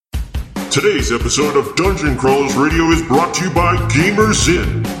Today's episode of Dungeon Crawlers Radio is brought to you by Gamers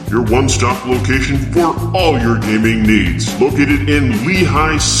Inn, your one-stop location for all your gaming needs. Located in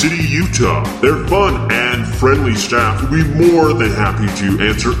Lehigh City, Utah, their fun and friendly staff will be more than happy to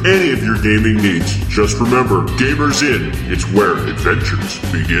answer any of your gaming needs. Just remember, Gamers Inn, it's where adventures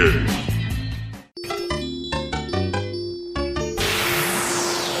begin.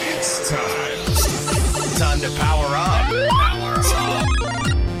 It's time to power up.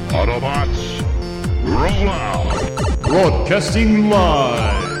 Autobots, roll out! Broadcasting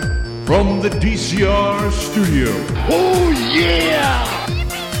live from the DCR studio. Oh, yeah!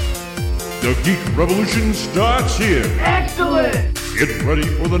 The Geek Revolution starts here. Excellent! Get ready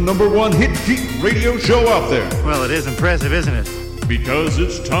for the #1 hit geek radio show out there. Well, it is impressive, isn't it? Because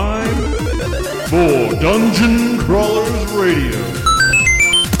it's time for Dungeon Crawlers Radio.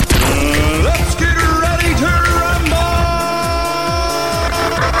 Let's get ready to rumble!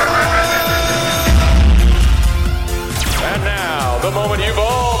 And now, the moment you've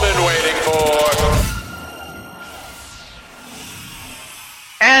all been waiting for.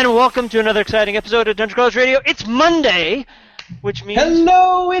 And welcome to another exciting episode of Dungeon Crawlers Radio. It's Monday, which means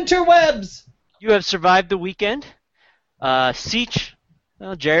Hello, interwebs! you have survived the weekend. Seach,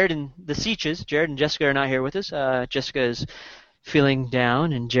 well, Jared and the Seaches, Jared and Jessica are not here with us. Jessica is feeling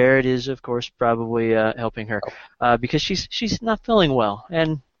down, and Jared is, of course, probably helping her because she's not feeling well.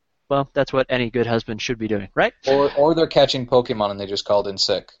 And, well, that's what any good husband should be doing, right? Or they're catching Pokemon and they just called in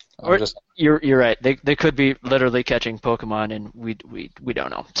sick. You're right. They could be literally catching Pokemon, and we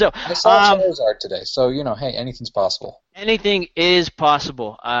don't know. So I saw Charizard today, so hey, anything's possible. Anything is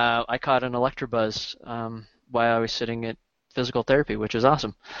possible. I caught an Electabuzz while I was sitting at physical therapy, which is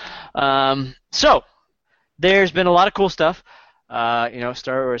awesome. So there's been a lot of cool stuff.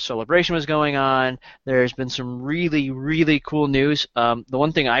 Star Wars Celebration was going on. There's been some really, really cool news. The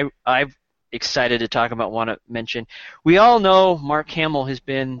one thing I've excited to talk about, want to mention, we all know Mark Hamill has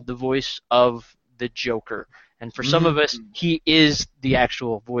been the voice of the Joker, and for some of us, he is the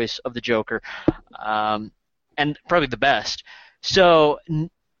actual voice of the Joker, and probably the best. So,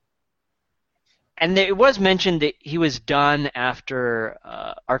 and it was mentioned that he was done after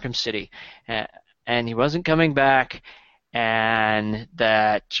Arkham City, and he wasn't coming back, and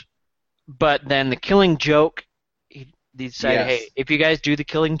but then the Killing Joke, they decided, hey, if you guys do the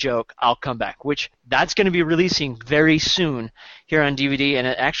Killing Joke, I'll come back, which that's going to be releasing very soon here on DVD, and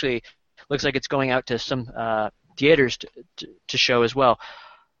it actually looks like it's going out to some theaters to show as well.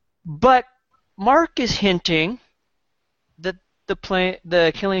 But Mark is hinting that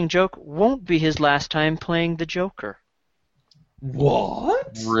the Killing Joke won't be his last time playing the Joker. What?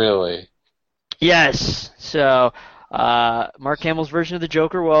 Really? Yes. So Mark Hamill's version of the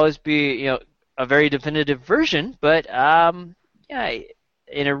Joker will always be, a very definitive version, but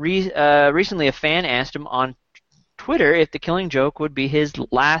recently a fan asked him on Twitter if the Killing Joke would be his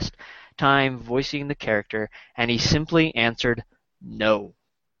last time voicing the character, and he simply answered no.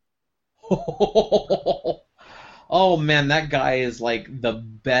 Oh man, that guy is like the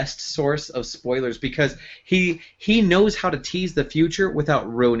best source of spoilers because he knows how to tease the future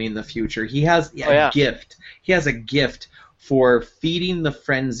without ruining the future. He has a gift. He has a gift for feeding the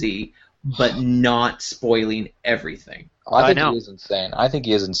frenzy but not spoiling everything. I think he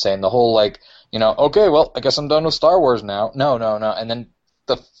is insane. The whole okay, well, I guess I'm done with Star Wars now. No. And then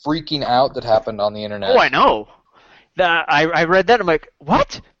the freaking out that happened on the internet. Oh, I know. I read that. I'm like,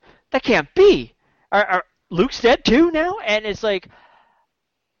 what? That can't be. Are Luke's dead too now? And it's like,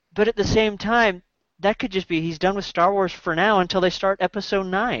 but at the same time, that could just be he's done with Star Wars for now until they start Episode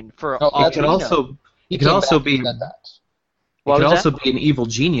 9. It could also be an evil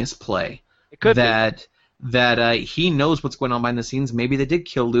genius play. It could that he knows what's going on behind the scenes. Maybe they did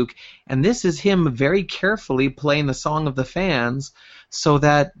kill Luke, and this is him very carefully playing the song of the fans so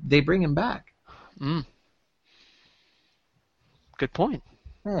that they bring him back. Good point.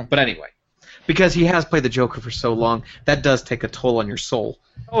 But anyway, because he has played the Joker for so long, that does take a toll on your soul.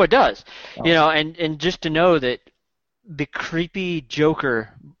 Oh, it does. And just to know that the creepy Joker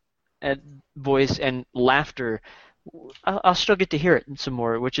voice and laughter, I'll still get to hear it some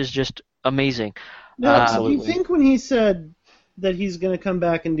more, which is just amazing. Now, do you think when he said that he's going to come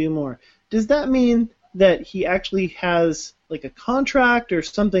back and do more, does that mean that he actually has like a contract or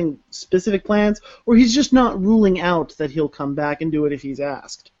something specific plans, or he's just not ruling out that he'll come back and do it if he's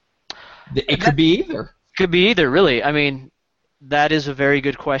asked? It could be either. Could be either, really. I mean, that is a very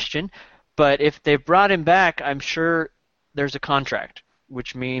good question. But if they've brought him back, I'm sure there's a contract,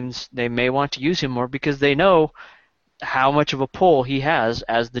 which means they may want to use him more because they know how much of a pull he has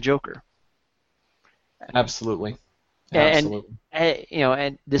as the Joker. Absolutely. Absolutely.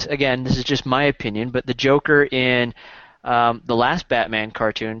 And this is just my opinion, but the Joker in the last Batman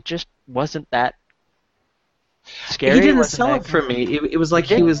cartoon just wasn't that scary. He didn't sell it for me. It was like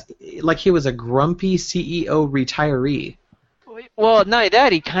he was a grumpy CEO retiree. Well, not only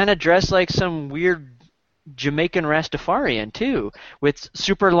that, he kind of dressed like some weird Jamaican Rastafarian too, with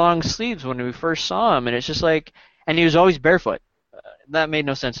super long sleeves when we first saw him, and it's just like, and he was always barefoot. That made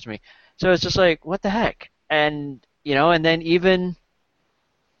no sense to me. So it's just like, what the heck? And and then even,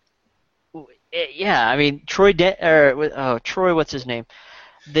 yeah, I mean, Troy, what's his name?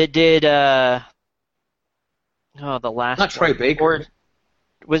 That did, the last. Not Troy Baker.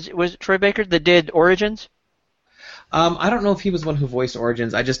 Was it Troy Baker that did Origins? I don't know if he was one who voiced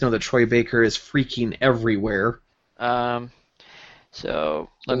Origins. I just know that Troy Baker is freaking everywhere. So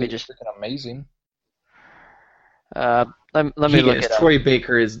let me just. Freaking amazing. Let me look it up. Troy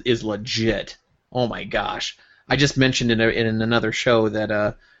Baker is legit. Oh my gosh! I just mentioned in another show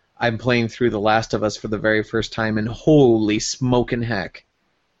that I'm playing through The Last of Us for the very first time, and holy smoking heck!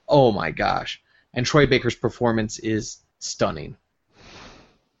 Oh my gosh! And Troy Baker's performance is stunning.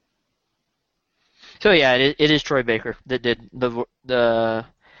 So yeah, it is Troy Baker that did the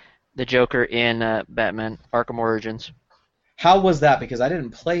Joker in Batman Arkham Origins. How was that? Because I didn't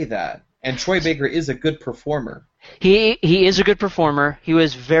play that, and Troy Baker is a good performer. He is a good performer. He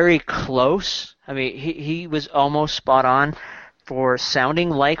was very close. I mean, he was almost spot on for sounding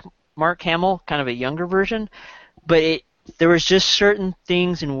like Mark Hamill, kind of a younger version. But there was just certain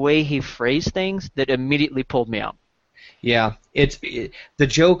things in the way he phrased things that immediately pulled me out. Yeah, the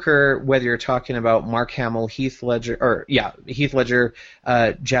Joker. Whether you're talking about Mark Hamill, Heath Ledger,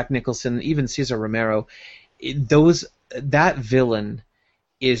 Jack Nicholson, even Cesar Romero, that villain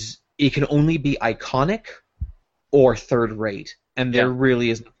it can only be iconic or third rate, and there really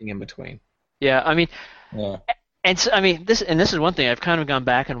is nothing in between. Yeah, I mean, and so, I mean this is one thing I've kind of gone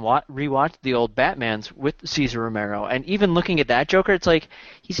back and rewatched the old Batmans with Cesar Romero, and even looking at that Joker, it's like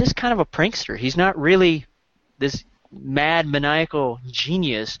he's just kind of a prankster. He's not really this mad maniacal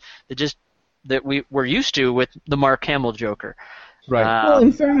genius that we were used to with the Mark Hamill Joker. Right. Well,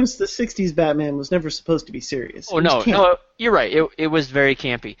 in fairness, the '60s Batman was never supposed to be serious. Oh no, you're right. It was very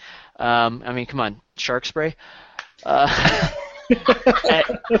campy. I mean, come on, shark spray.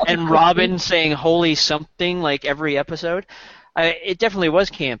 And Robin saying "holy something" like every episode. It definitely was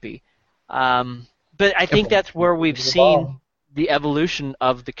campy. But I think that's where we've seen the evolution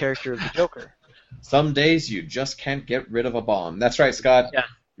of the character of the Joker. Some days you just can't get rid of a bomb. That's right, Scott. Yeah.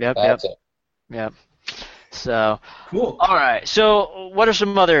 Yep. So cool. All right. So what are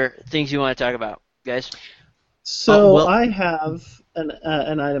some other things you want to talk about, guys? So I have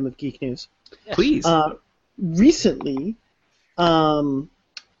an item of geek news. Please. Recently, recently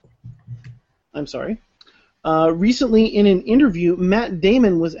in an interview, Matt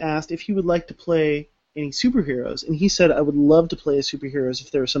Damon was asked if he would like to play any superheroes, and he said, I would love to play as superheroes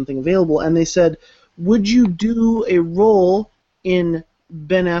if there was something available. And they said, would you do a role in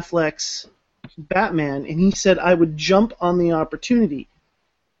Ben Affleck's Batman? And he said, I would jump on the opportunity.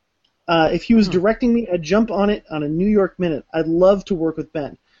 If he was directing me, I'd jump on it on a New York minute. I'd love to work with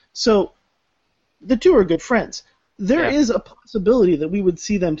Ben. So the two are good friends. There is a possibility that we would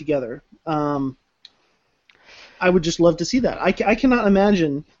see them together. I would just love to see that. I cannot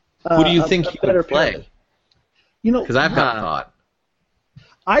imagine. Who do you think he would play? Because I've got a thought.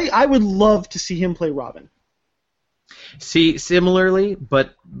 I would love to see him play Robin. See, similarly,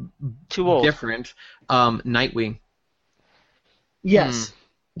 but too old. Different. Nightwing. Yes.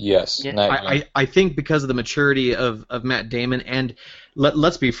 Yes. Yeah. I think because of the maturity of Matt Damon, and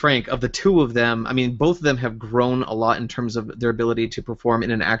let's be frank, of the two of them, I mean, both of them have grown a lot in terms of their ability to perform in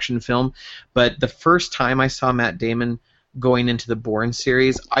an action film. But the first time I saw Matt Damon going into the Bourne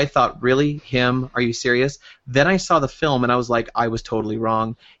series, I thought, really? Him? Are you serious? Then I saw the film, and I was like, I was totally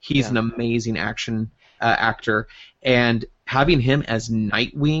wrong. He's an amazing action actor. And having him as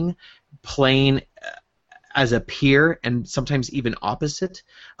Nightwing, playing as a peer and sometimes even opposite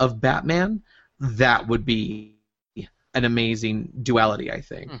of Batman, that would be an amazing duality, I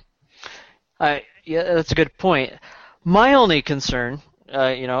think. Yeah, that's a good point. My only concern,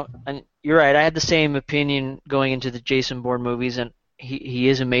 and you're right, I had the same opinion going into the Jason Bourne movies, and he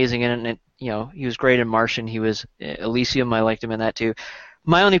is amazing in it, and he was great in Martian, he was Elysium, I liked him in that too.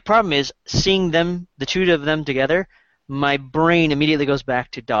 My only problem is seeing them, the two of them together, my brain immediately goes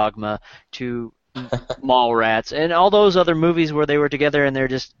back to Dogma, to Mallrats, and all those other movies where they were together and they're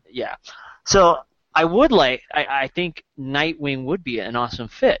just, So I think Nightwing would be an awesome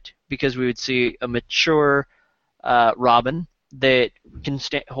fit, because we would see a mature Robin that can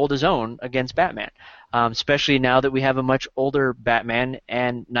hold his own against Batman. especially now that we have a much older Batman,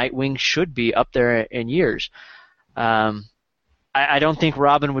 and Nightwing should be up there in years. I don't think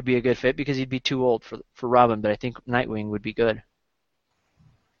Robin would be a good fit because he'd be too old for Robin, but I think Nightwing would be good.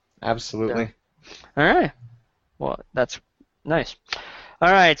 Absolutely. So, all right. Well, that's nice.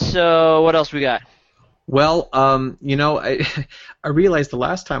 All right, so what else we got? Well, I realized the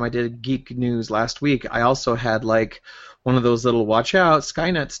last time I did Geek News last week, I also had like one of those little watch out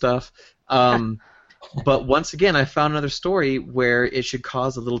Skynet stuff. But once again, I found another story where it should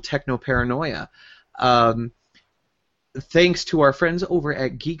cause a little techno-paranoia. Thanks to our friends over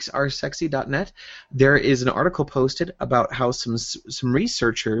at geeksaresexy.net, there is an article posted about how some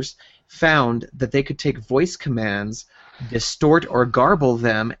researchers found that they could take voice commands, distort or garble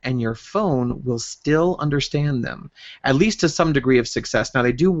them, and your phone will still understand them, at least to some degree of success. Now,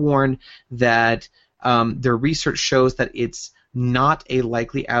 they do warn that their research shows that it's not a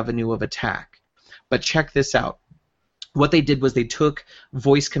likely avenue of attack. But check this out. What they did was they took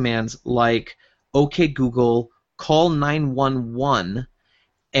voice commands like, OK Google, call 911,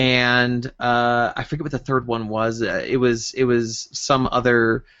 and I forget what the third one was. It was some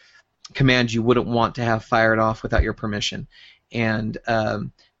other command you wouldn't want to have fired off without your permission. And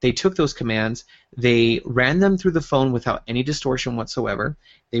they took those commands, they ran them through the phone without any distortion whatsoever.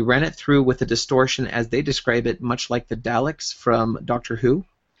 They ran it through with a distortion, as they describe it, much like the Daleks from Doctor Who.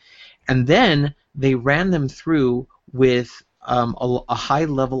 And then they ran them through with a high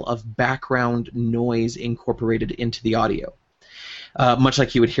level of background noise incorporated into the audio, much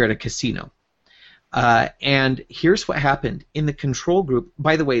like you would hear at a casino. And here's what happened. In the control group,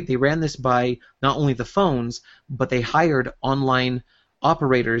 by the way, they ran this by not only the phones, but they hired online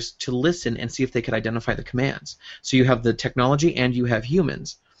operators to listen and see if they could identify the commands. So you have the technology and you have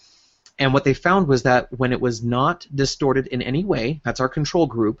humans. And what they found was that when it was not distorted in any way, that's our control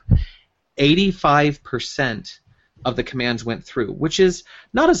group, 85% of the commands went through, which is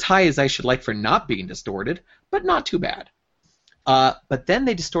not as high as I should like for not being distorted, but not too bad. But then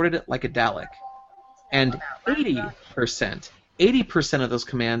they distorted it like a Dalek, and 80% of those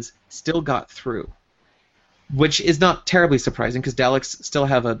commands still got through, which is not terribly surprising because Daleks still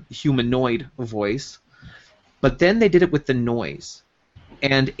have a humanoid voice. But then they did it with the noise,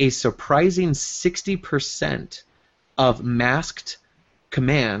 and a surprising 60% of masked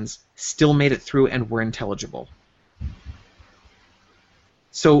commands still made it through and were intelligible.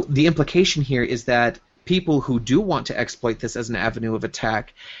 So the implication here is that people who do want to exploit this as an avenue of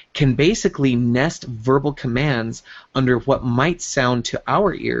attack can basically nest verbal commands under what might sound to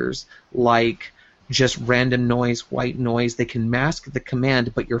our ears like just random noise, white noise. They can mask the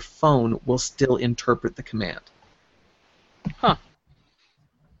command, but your phone will still interpret the command. Huh.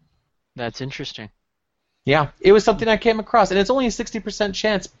 That's interesting. Yeah, it was something I came across, and it's only a 60%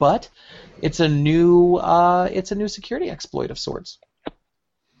 chance, but it's a new security exploit of sorts.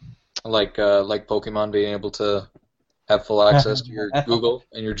 Like Pokemon being able to have full access to your Google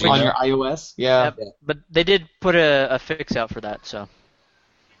and your Gmail. On your iOS, yeah. But they did put a fix out for that, so.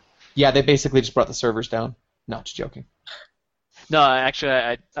 Yeah, they basically just brought the servers down. No, just joking. No,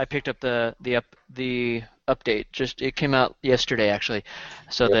 actually, I picked up the update. It came out yesterday, actually,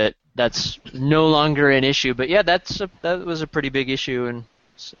 so that's no longer an issue. But yeah, that was a pretty big issue, and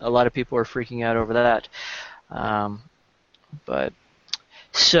a lot of people are freaking out over that.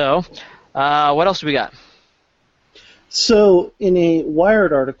 So, what else do we got? So, in a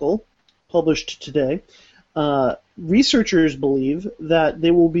Wired article published today, researchers believe that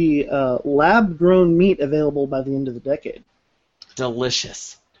there will be lab-grown meat available by the end of the decade.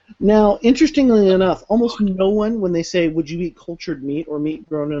 Delicious. Now, interestingly enough, almost no one, when they say, would you eat cultured meat or meat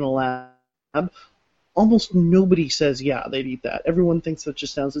grown in a lab, almost nobody says, yeah, they'd eat that. Everyone thinks that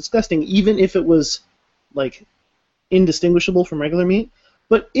just sounds disgusting, even if it was, like, indistinguishable from regular meat.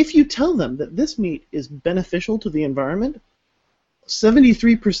 But if you tell them that this meat is beneficial to the environment,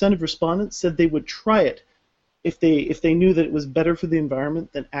 73% of respondents said they would try it if they knew that it was better for the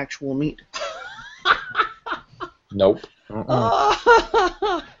environment than actual meat. Nope.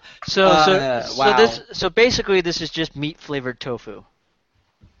 So basically this is just meat flavored tofu.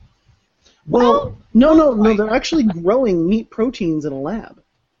 Well, no, they're actually growing meat proteins in a lab.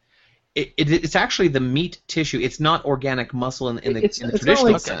 It's actually the meat tissue. It's not organic muscle in the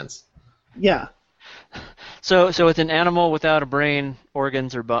traditional sense. Yeah. So it's an animal without a brain,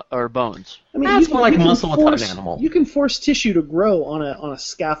 organs, or bones. I mean, that's more like muscle without an animal. You can force tissue to grow on a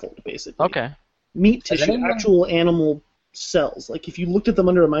scaffold, basically. Okay. Meat tissue, actual animal cells. Like if you looked at them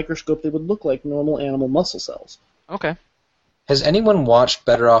under a microscope, they would look like normal animal muscle cells. Okay. Has anyone watched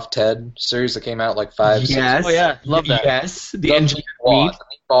Better Off Ted series that came out like 5 Yes. Oh yeah, love that. Yes. The engineered meat.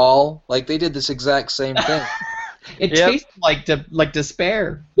 crawl. Like they did this exact same thing. It tastes like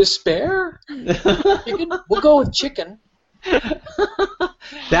despair. Despair? Chicken? We'll go with chicken.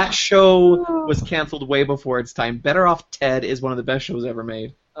 That show was canceled way before its time. Better Off Ted is one of the best shows ever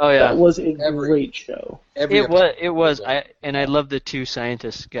made. Oh yeah, that was a great show. It was. I love the two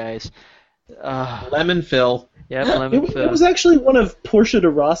scientists guys. Lemon Phil. Yeah, Lemon Phil. It was actually one of Portia de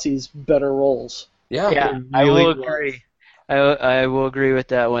Rossi's better roles. Yeah, I will agree. I will agree with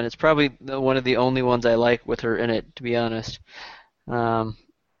that one. It's probably one of the only ones I like with her in it, to be honest. But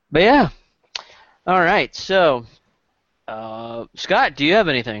yeah. All right, so Scott, do you have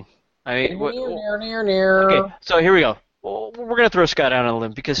anything? I mean, okay, so here we go. We're going to throw Scott out on a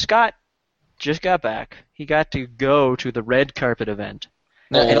limb because Scott just got back. He got to go to the red carpet event.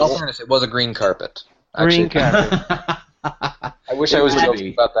 No, in all fairness, it was a green carpet. Green carpet. I wish I was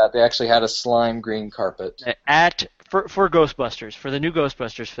joking about that. They actually had a slime green carpet. For Ghostbusters, for the new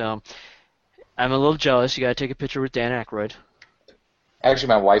Ghostbusters film. I'm a little jealous. You got to take a picture with Dan Aykroyd. Actually,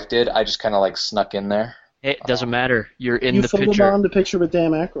 my wife did. I just kind of like snuck in there. It doesn't matter. You're in you the picture. You photobombed a picture with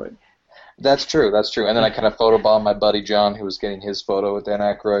Dan Aykroyd. That's true. And then I kind of photobombed my buddy John, who was getting his photo with Dan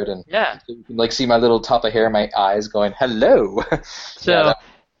Aykroyd, and you can like see my little top of hair, my eyes going hello. So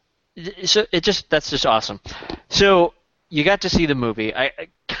that's just awesome. So you got to see the movie. I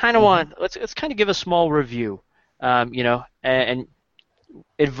kind of want let's kind of give a small review, and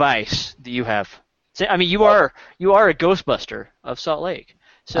advice that you have. I mean, you are a Ghostbuster of Salt Lake.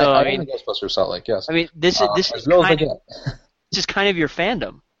 So I mean, a Ghostbuster of Salt Lake. Yes. I mean, this is kind of your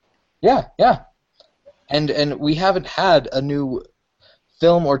fandom. Yeah. And we haven't had a new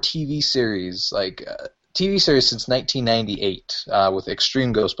film or TV series since 1998 with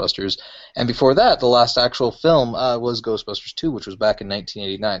Extreme Ghostbusters, and before that, the last actual film was Ghostbusters 2, which was back in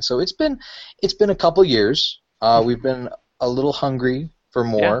 1989. So it's been a couple years. We've been a little hungry for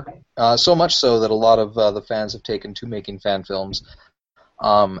more, so much so that a lot of the fans have taken to making fan films.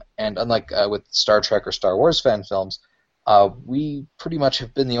 And unlike with Star Trek or Star Wars fan films, we pretty much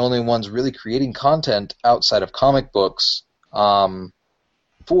have been the only ones really creating content outside of comic books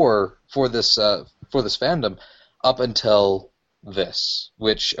for this fandom up until this,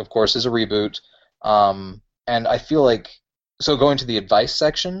 which of course is a reboot. And I feel like going to the advice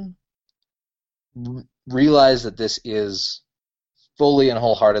section, realize that this is fully and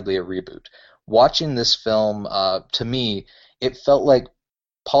wholeheartedly a reboot. Watching this film, to me, it felt like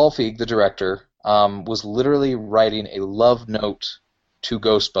Paul Feig, the director, was literally writing a love note to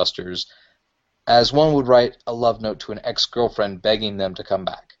Ghostbusters, as one would write a love note to an ex-girlfriend begging them to come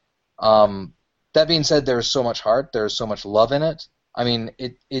back. That being said, there is so much heart, there is so much love in it. I mean,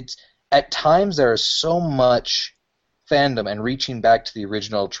 it's at times there is so much fandom and reaching back to the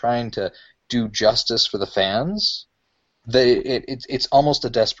original, trying to do justice for the fans, that it's almost a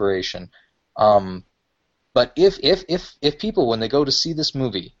desperation. But if people, when they go to see this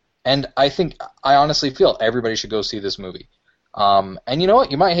movie, and I honestly feel everybody should go see this movie. And you know what?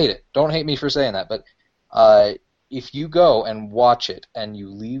 You might hate it. Don't hate me for saying that. But if you go and watch it and you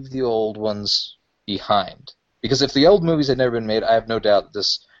leave the old ones behind, because if the old movies had never been made, I have no doubt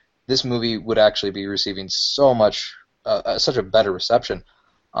this movie would actually be receiving such a better reception.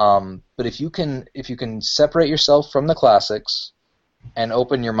 But if you can separate yourself from the classics and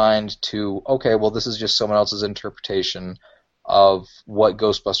open your mind to, okay, well, this is just someone else's interpretation of what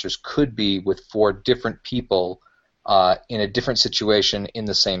Ghostbusters could be with 4 different people in a different situation in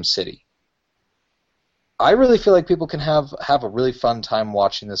the same city. I really feel like people can have a really fun time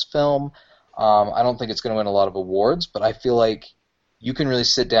watching this film. I don't think it's going to win a lot of awards, but I feel like you can really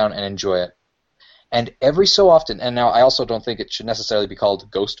sit down and enjoy it. And every so often, and now I also don't think it should necessarily be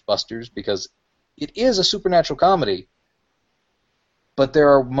called Ghostbusters, because it is a supernatural comedy, but there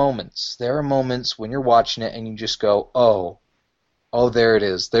are moments when you're watching it and you just go, oh, there it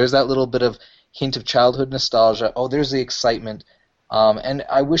is. There's that little bit of hint of childhood nostalgia. Oh, there's the excitement. And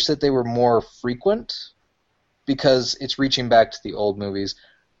I wish that they were more frequent, because it's reaching back to the old movies.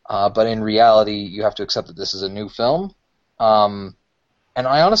 But in reality, you have to accept that this is a new film. And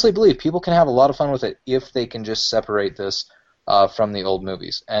I honestly believe people can have a lot of fun with it if they can just separate this from the old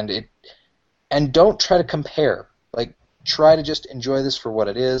movies. And don't try to compare. Like, try to just enjoy this for what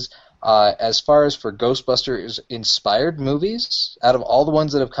it is. As far as for Ghostbusters-inspired movies, out of all the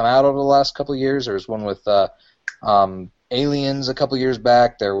ones that have come out over the last couple of years, there's one with Aliens a couple of years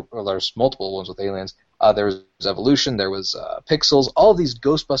back. There's multiple ones with Aliens. There was Evolution. There was Pixels. All of these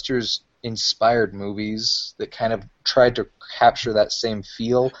Ghostbusters-inspired movies that kind of tried to capture that same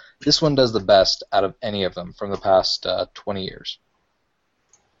feel. This one does the best out of any of them from the past 20 years.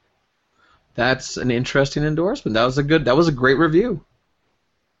 That's an interesting endorsement. That was a great review.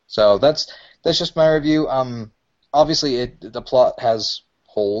 So that's just my review. Obviously, the plot has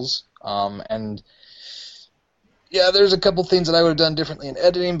holes, and yeah, there's a couple things that I would have done differently in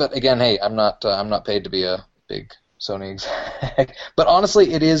editing. But again, hey, I'm not paid to be a big Sony exec. But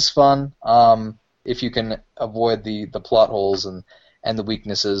honestly, it is fun if you can avoid the plot holes and the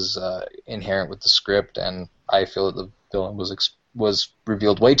weaknesses inherent with the script. And I feel that the villain was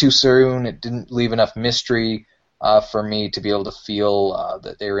revealed way too soon. It didn't leave enough mystery for me to be able to feel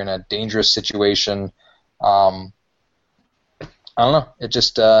that they were in a dangerous situation. I don't know. It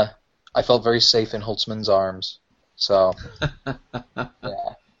just I felt very safe in Holtzman's arms. So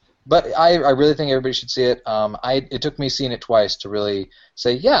yeah. But I really think everybody should see it. It took me seeing it twice to really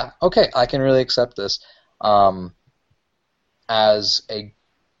say, yeah, okay, I can really accept this as a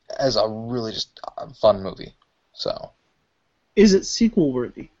really just fun movie. So, is it sequel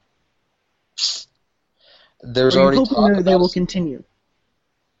worthy? There's Are you already hoping talk that they will continue?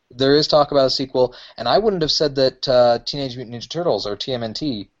 There is talk about a sequel, and I wouldn't have said that Teenage Mutant Ninja Turtles or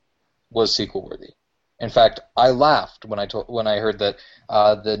TMNT was sequel worthy. In fact, I laughed when I heard that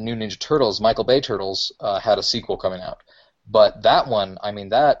the new Ninja Turtles, Michael Bay Turtles, had a sequel coming out. But that one, I mean,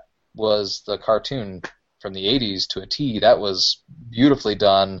 that was the cartoon from the 80s to a T. That was beautifully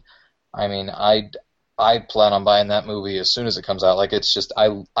done. I mean, I plan on buying that movie as soon as it comes out. Like, it's just,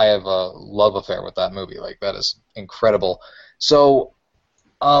 I have a love affair with that movie. Like, that is incredible. So,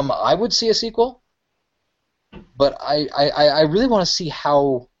 I would see a sequel, but I really want to see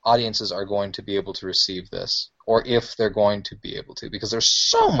how audiences are going to be able to receive this, or if they're going to be able to, because there's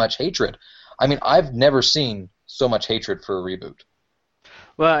so much hatred. I mean, I've never seen so much hatred for a reboot.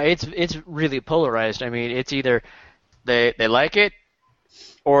 Well, it's really polarized. I mean, it's either they like it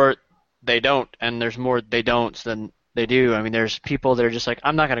or they don't, and there's more they don'ts than they do. I mean, there's people that are just like,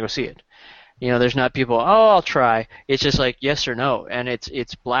 I'm not going to go see it. You know, there's not people, oh, I'll try. It's just like yes or no, and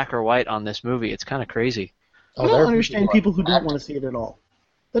it's black or white on this movie. It's kind of crazy. I don't understand people who don't want to see it at all.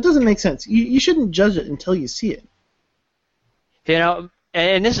 That doesn't make sense. You shouldn't judge it until you see it. You know,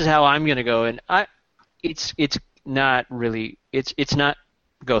 and this is how I'm going to go. And it's not really it's not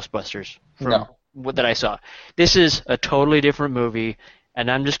Ghostbusters from what that I saw. This is a totally different movie, and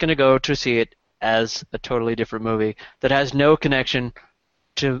I'm just going to go to see it as a totally different movie that has no connection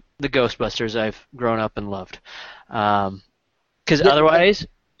to the Ghostbusters I've grown up and loved. Because otherwise,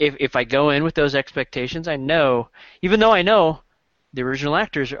 if I go in with those expectations, I know, even though I know the original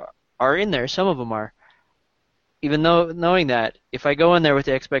actors are in there, some of them are, even though knowing that, if I go in there with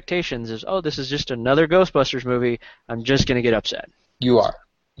the expectations is, oh, this is just another Ghostbusters movie, I'm just going to get upset. You are.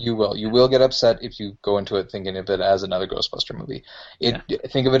 You will. You will get upset if you go into it thinking of it as another Ghostbuster movie.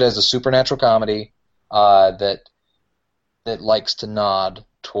 Think of it as a supernatural comedy that likes to nod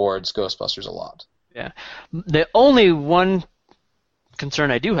towards Ghostbusters a lot. Yeah. The only one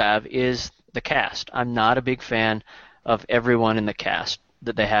concern I do have is the cast. I'm not a big fan of everyone in the cast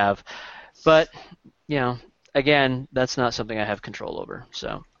that they have. But, you know, again, that's not something I have control over.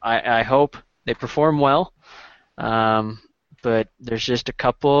 So I hope they perform well. But there's just a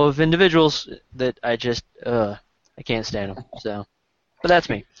couple of individuals that I just I can't stand them. So, but that's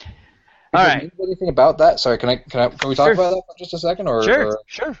me. All right. Anything about that? Sorry, can we talk about that for just a second? Sure.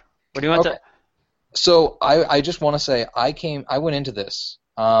 What do you want to? So I just want to say I went into this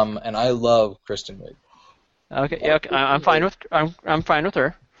and I love Kristen Wiig. Okay. Yeah. I'm fine with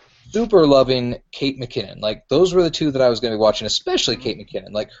her. Super loving Kate McKinnon. Like, those were the two that I was going to be watching, especially Kate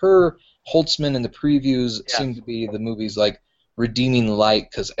McKinnon. Like, her Holtzman in the previews seemed to be the movie's like redeeming light,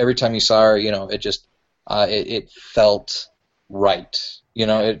 because every time you saw her, you know, it just it felt right. You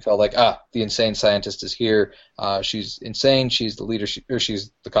know, it felt like, the insane scientist is here. She's insane. She's the leader.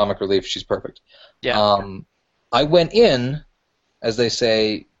 She's the comic relief. She's perfect. Yeah. I went in, as they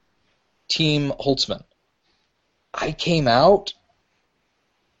say, Team Holtzman. I came out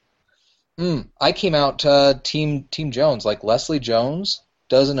Team Jones. Like, Leslie Jones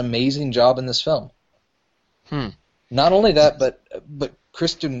does an amazing job in this film. Not only that, but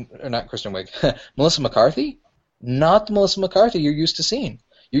Melissa McCarthy, not the Melissa McCarthy you're used to seeing.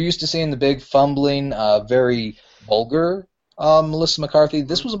 You're used to seeing the big, fumbling, very vulgar Melissa McCarthy.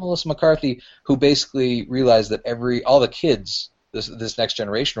 This was a Melissa McCarthy who basically realized that all the kids, this next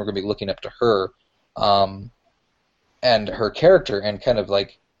generation, were going to be looking up to her and her character and kind of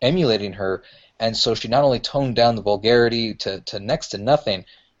like emulating her. And so she not only toned down the vulgarity to next to nothing,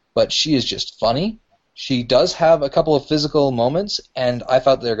 but she is just funny. She does have a couple of physical moments, and I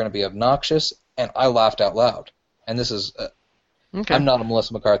thought they were going to be obnoxious, and I laughed out loud. And this is Okay. I'm not a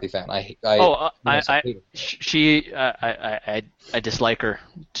Melissa McCarthy fan. I dislike her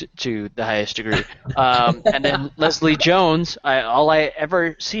to the highest degree. And then Leslie Jones, all I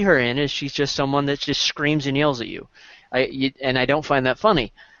ever see her in is she's just someone that just screams and yells at you. And I don't find that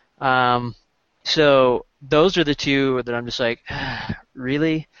funny. So those are the two that I'm just like,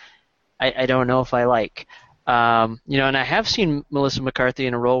 really? I don't know if I like. And I have seen Melissa McCarthy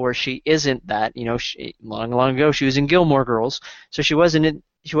in a role where she isn't that. Long ago she was in Gilmore Girls, so she wasn't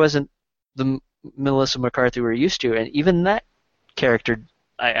the Melissa McCarthy we're used to, and even that character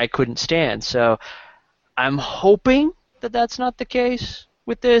I couldn't stand. So I'm hoping that that's not the case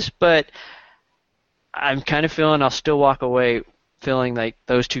with this, but I'm kind of feeling I'll still walk away feeling like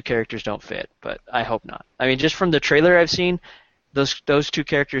those two characters don't fit, but I hope not. I mean, just from the trailer I've seen, those two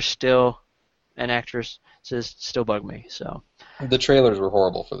characters still, and actresses still bug me. So the trailers were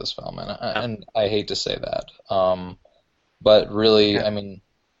horrible for this film, and I hate to say that, but really, I mean,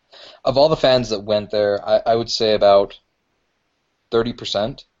 of all the fans that went there, I would say about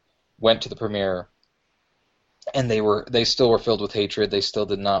 30% went to the premiere, and they still were filled with hatred. They still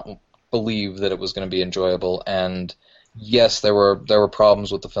did not believe that it was going to be enjoyable, and yes, there were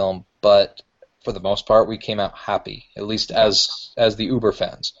problems with the film, but for the most part, we came out happy, at least as the Uber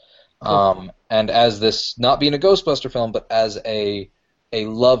fans. And as this not being a Ghostbuster film, but as a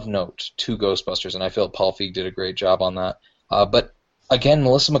love note to Ghostbusters, and I feel Paul Feig did a great job on that. But again,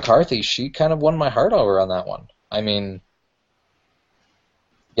 Melissa McCarthy, she kind of won my heart over on that one. I mean,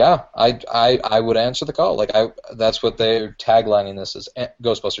 yeah, I would answer the call. Like that's what they're taglining this as,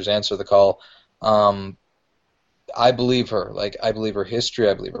 Ghostbusters answer the call. I believe her. Like, I believe her history.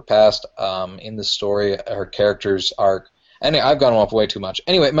 I believe her past. In the story, her character's arc. Anyway, I've gone off way too much.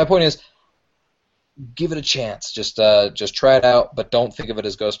 Anyway, my point is, give it a chance. Just try it out, but don't think of it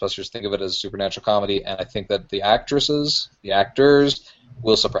as Ghostbusters. Think of it as a supernatural comedy, and I think that the actors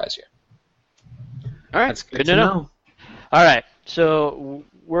will surprise you. All right, That's good to know. All right, so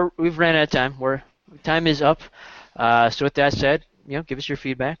we've ran out of time. Time is up. So with that said, give us your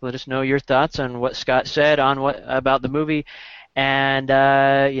feedback. Let us know your thoughts on what Scott said about the movie, and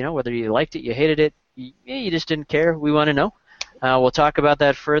whether you liked it, you hated it, you just didn't care. We want to know. We'll talk about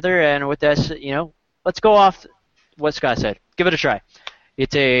that further, and with that, let's go off what Scott said. Give it a try.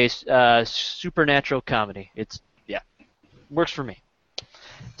 It's a supernatural comedy. Works for me.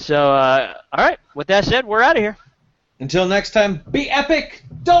 So, all right. With that said, we're out of here. Until next time, be epic.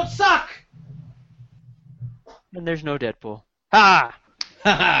 Don't suck. And there's no Deadpool. Ha!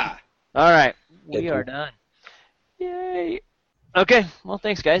 Ha ha! All right. We Deadpool. are done. Yay. Okay. Well,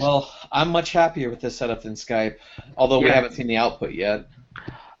 thanks, guys. Well, I'm much happier with this setup than Skype, although we haven't seen the output yet.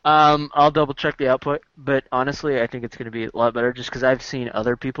 I'll double check the output, but honestly, I think it's going to be a lot better just because I've seen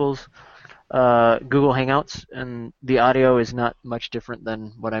other people's Google Hangouts, and the audio is not much different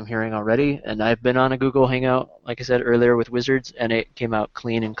than what I'm hearing already. And I've been on a Google Hangout, like I said earlier, with Wizards, and it came out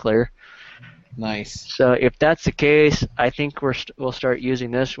clean and clear. Nice. So if that's the case, I think we'll start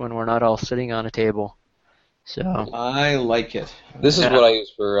using this when we're not all sitting on a table. So I like it. This is what I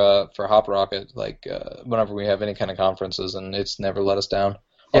use for Hop Rocket, like whenever we have any kind of conferences, and it's never let us down.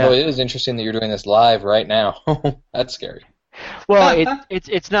 Although it is interesting that you're doing this live right now. That's scary. Well,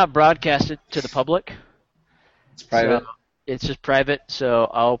 it's not broadcasted to the public. It's private. So it's just private. So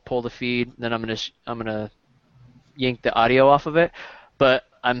I'll pull the feed, then I'm gonna yank the audio off of it. But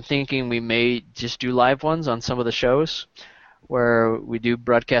I'm thinking we may just do live ones on some of the shows where we do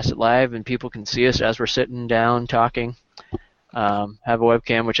broadcast it live and people can see us as we're sitting down talking. Have a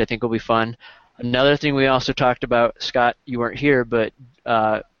webcam, which I think will be fun. Another thing we also talked about, Scott, you weren't here, but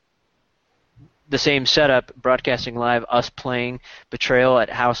the same setup, broadcasting live, us playing Betrayal at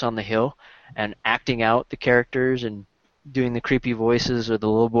House on the Hill and acting out the characters and doing the creepy voices or the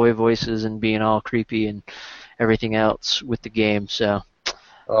little boy voices and being all creepy and everything else with the game. So.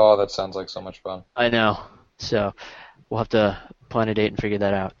 Oh, that sounds like so much fun. I know. So we'll have to plan a date and figure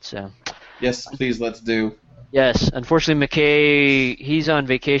that out. So. Yes, please, let's do. Yes, unfortunately, McKay, he's on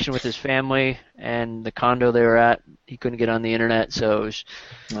vacation with his family, and the condo they were at, he couldn't get on the internet, so it was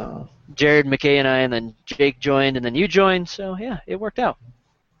Jared, McKay, and I, and then Jake joined, and then you joined, so yeah, it worked out.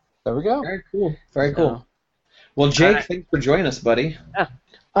 There we go. Very cool. Very cool. Well, Jake, thanks for joining us, buddy. Yeah.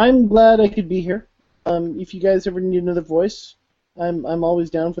 I'm glad I could be here. If you guys ever need another voice, I'm always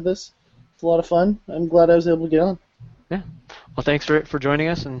down for this. It's a lot of fun. I'm glad I was able to get on. Yeah. Well, thanks for joining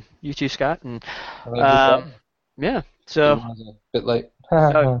us, and you too, Scott. And yeah, so a bit late.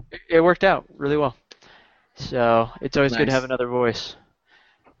 it worked out really well. So it's always good to have another voice.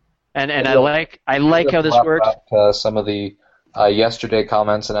 And I like how this works. Some of the yesterday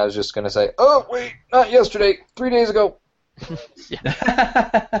comments, and I was just going to say, oh wait, not yesterday, 3 days ago.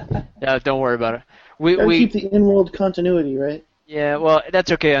 Yeah, don't worry about it. Gotta We keep the in-world continuity, right? Yeah, well,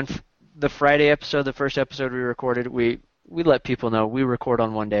 that's okay. On the Friday episode, the first episode we recorded, we let people know we record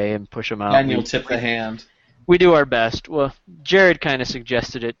on one day and push them out. And you'll tip the hand. We do our best. Well, Jared kind of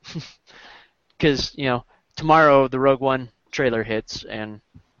suggested it because tomorrow the Rogue One trailer hits, and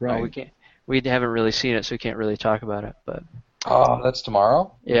we haven't really seen it, so we can't really talk about it. But that's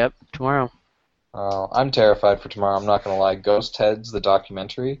tomorrow? Yep, tomorrow. I'm terrified for tomorrow. I'm not gonna lie. Ghost Heads, the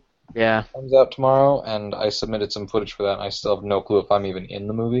documentary. Yeah. Comes out tomorrow, and I submitted some footage for that, and I still have no clue if I'm even in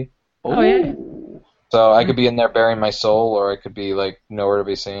the movie. Oh yeah. So I could be in there burying my soul, or I could be nowhere to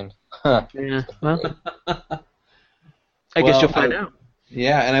be seen. Yeah. Well, I guess you'll find out.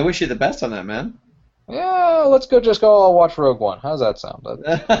 Yeah, and I wish you the best on that, man. Yeah, let's go all watch Rogue One. How's that sound?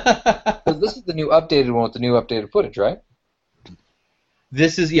 Because this is the new updated one with the new updated footage, right?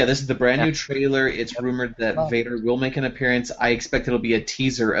 This is the brand new trailer. It's rumored that Vader will make an appearance. I expect it'll be a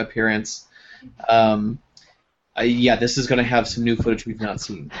teaser appearance. This is going to have some new footage we've not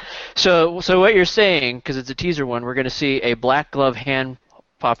seen. So what you're saying, because it's a teaser one, we're going to see a black glove hand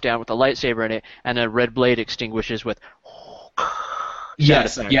pop down with a lightsaber in it, and a red blade extinguishes with.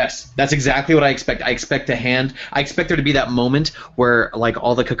 Yes, that's exactly what I expect. I expect there to be that moment where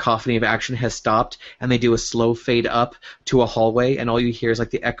all the cacophony of action has stopped, and they do a slow fade up to a hallway, and all you hear is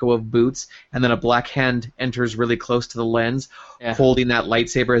the echo of boots, and then a black hand enters really close to the lens, holding that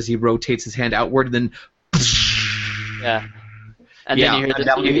lightsaber as he rotates his hand outward, and then. Yeah. And then you hear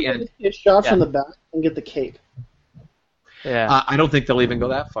the end. It's shot from the back and get the cape. Yeah. I don't think they'll even go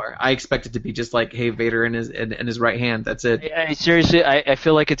that far. I expect it to be just hey, Vader in his right hand. That's it. Seriously, I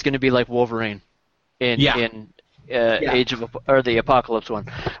feel like it's going to be like Wolverine in Age of or the Apocalypse one,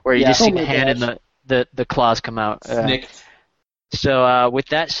 where you just see the hand and the claws come out. Snicked. So with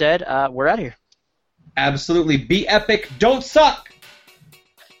that said, we're out of here. Absolutely. Be epic. Don't suck.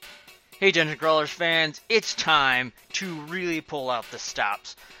 Hey, Dungeon Crawlers fans, it's time to really pull out the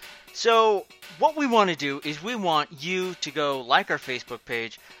stops. So what we want to do is we want you to go like our Facebook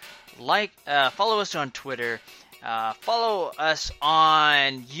page, follow us on Twitter, follow us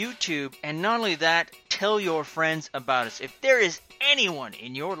on YouTube, and not only that, tell your friends about us. If there is anyone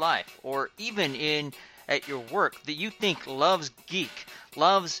in your life, or even at your work, that you think loves geek,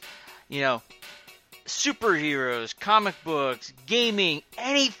 loves, superheroes, comic books, gaming,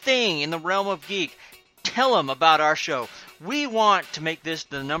 anything in the realm of geek, tell them about our show. We want to make this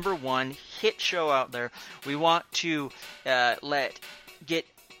the #1 hit show out there. We want to get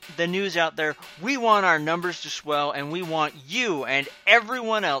the news out there. We want our numbers to swell, and we want you and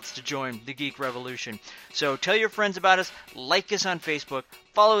everyone else to join the Geek Revolution. So tell your friends about us, like us on Facebook,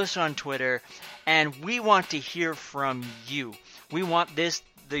 follow us on Twitter, and we want to hear from you. We want this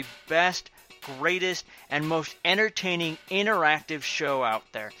the best, greatest, and most entertaining interactive show out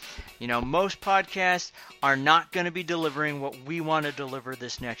there. Most podcasts are not going to be delivering what we want to deliver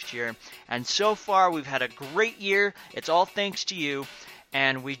this next year. And so far, we've had a great year. It's all thanks to you.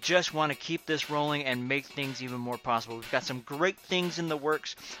 And we just want to keep this rolling and make things even more possible. We've got some great things in the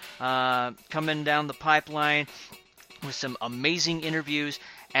works coming down the pipeline with some amazing interviews.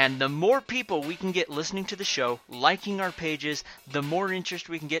 And the more people we can get listening to the show, liking our pages, the more interest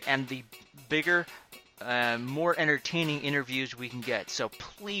we can get, and the bigger, more entertaining interviews we can get. So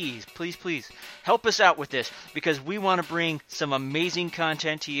please, please, please help us out with this, because we want to bring some amazing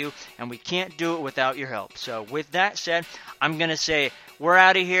content to you, and we can't do it without your help. So with that said, I'm going to say we're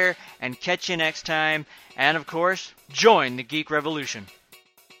out of here, and catch you next time. And of course, join the Geek Revolution.